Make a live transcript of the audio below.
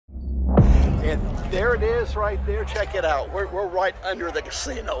And there it is right there. Check it out. We're right under the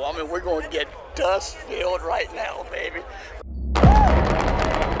casino. I mean, we're going to get dust filled right now, baby.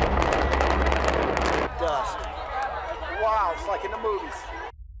 Dust. Wow, it's like in the movies.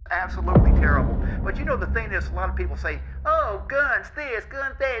 Absolutely terrible. But you know, the thing is, a lot of people say, oh, guns this,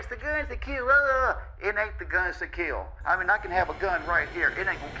 gun that, the guns that kill. It ain't the guns that kill. I mean, I can have a gun right here. It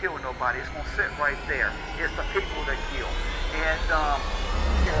ain't gonna kill nobody. It's gonna sit right there. It's the people that kill. And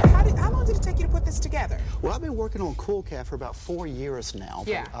how long did it take you to put this together? Well, I've been working on Cool Cat for about 4 years now.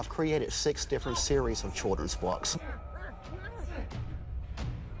 Yeah. I've created 6 different series of children's books.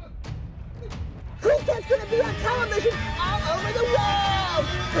 Cool Cat's gonna be on television all over the world!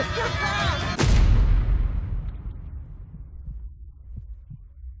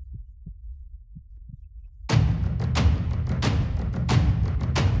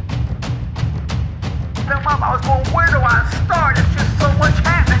 Mom, I was going, where do I start? It's just so much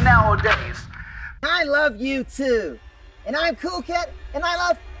happening nowadays. I love you too. And I'm Cool Cat, and I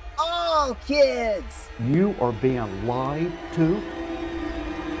love all kids. You are being lied to.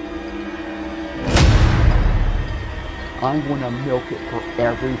 I'm going to milk it for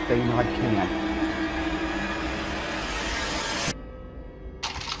everything I can.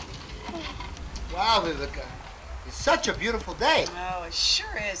 Wow, Vivica. It's such a beautiful day. Oh, it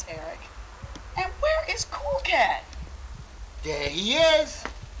sure is, Eric. And where is Cool Cat? There he is.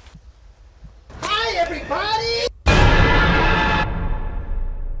 Hi, everybody!